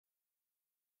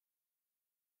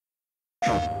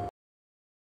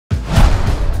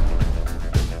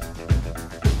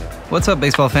What's up,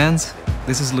 baseball fans?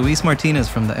 This is Luis Martinez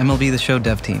from the MLB The Show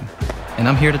dev team, and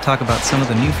I'm here to talk about some of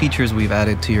the new features we've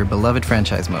added to your beloved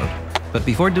franchise mode. But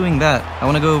before doing that, I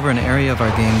want to go over an area of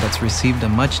our game that's received a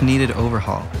much-needed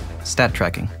overhaul: stat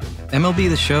tracking. MLB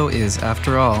The Show is,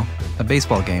 after all, a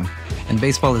baseball game, and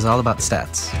baseball is all about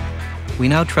stats. We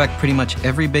now track pretty much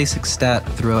every basic stat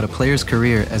throughout a player's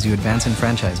career as you advance in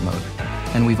franchise mode,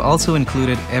 and we've also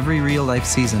included every real-life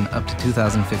season up to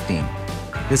 2015.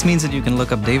 This means that you can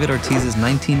look up David Ortiz's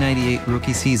 1998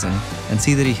 rookie season and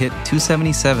see that he hit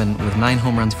 .277 with 9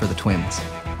 home runs for the Twins.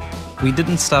 We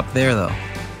didn't stop there though.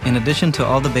 In addition to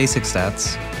all the basic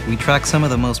stats, we track some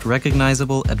of the most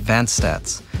recognizable advanced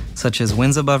stats, such as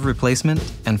wins above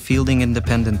replacement and fielding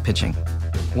independent pitching.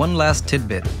 One last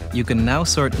tidbit: you can now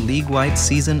sort league-wide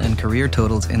season and career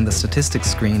totals in the statistics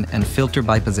screen and filter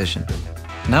by position.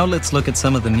 Now let's look at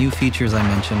some of the new features I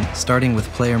mentioned, starting with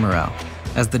player morale.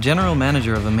 As the general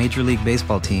manager of a Major League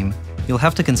Baseball team, you'll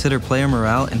have to consider player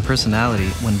morale and personality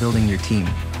when building your team,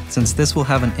 since this will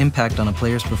have an impact on a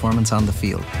player's performance on the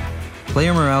field.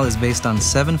 Player morale is based on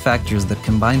 7 factors that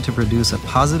combine to produce a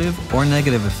positive or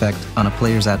negative effect on a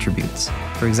player's attributes.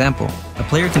 For example, a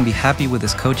player can be happy with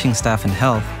his coaching staff and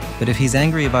health, but if he's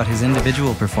angry about his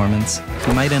individual performance,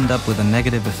 he might end up with a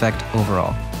negative effect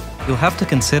overall. You'll have to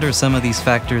consider some of these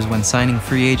factors when signing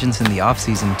free agents in the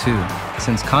offseason too,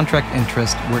 since contract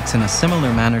interest works in a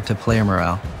similar manner to player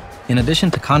morale. In addition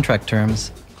to contract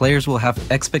terms, players will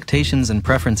have expectations and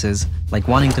preferences, like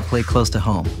wanting to play close to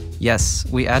home. Yes,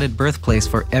 we added birthplace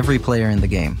for every player in the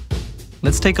game.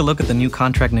 Let's take a look at the new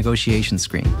contract negotiation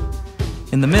screen.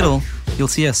 In the middle, you'll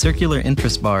see a circular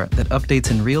interest bar that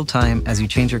updates in real time as you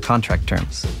change your contract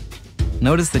terms.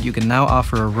 Notice that you can now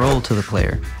offer a role to the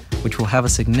player, which will have a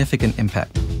significant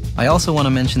impact. I also want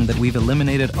to mention that we've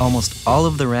eliminated almost all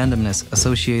of the randomness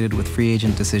associated with free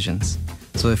agent decisions.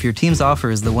 So if your team's offer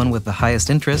is the one with the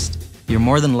highest interest, you're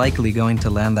more than likely going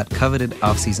to land that coveted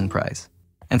off-season prize.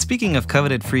 And speaking of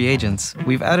coveted free agents,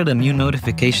 we've added a new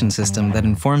notification system that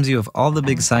informs you of all the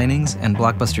big signings and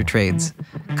blockbuster trades,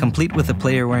 complete with the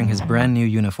player wearing his brand new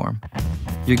uniform.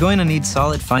 You're going to need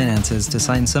solid finances to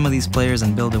sign some of these players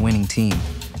and build a winning team,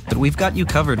 but we've got you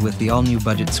covered with the all-new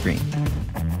budget screen.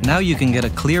 Now you can get a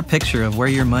clear picture of where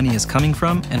your money is coming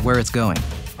from and where it's going.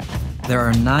 There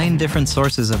are 9 different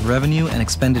sources of revenue and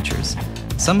expenditures,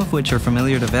 some of which are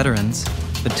familiar to veterans,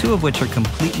 but 2 of which are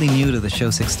completely new to the Show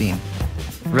 16.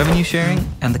 Revenue sharing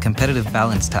and the competitive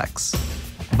balance tax.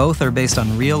 Both are based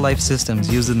on real-life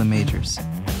systems used in the majors.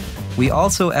 We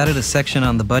also added a section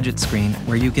on the budget screen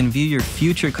where you can view your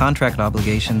future contract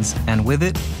obligations and with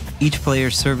it, each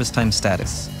player's service time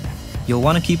status. You'll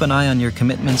want to keep an eye on your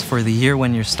commitments for the year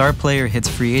when your star player hits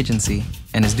free agency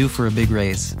and is due for a big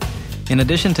raise. In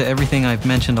addition to everything I've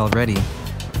mentioned already,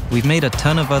 we've made a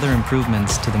ton of other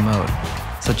improvements to the mode,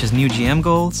 such as new GM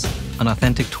goals, an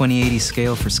authentic 2080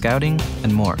 scale for scouting,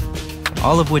 and more.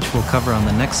 All of which we'll cover on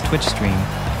the next Twitch stream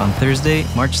on Thursday,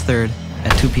 March 3rd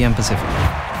at 2 p.m. Pacific.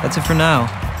 That's it for now,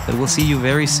 but we'll see you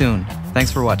very soon.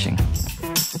 Thanks for watching.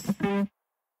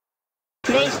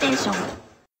 PlayStation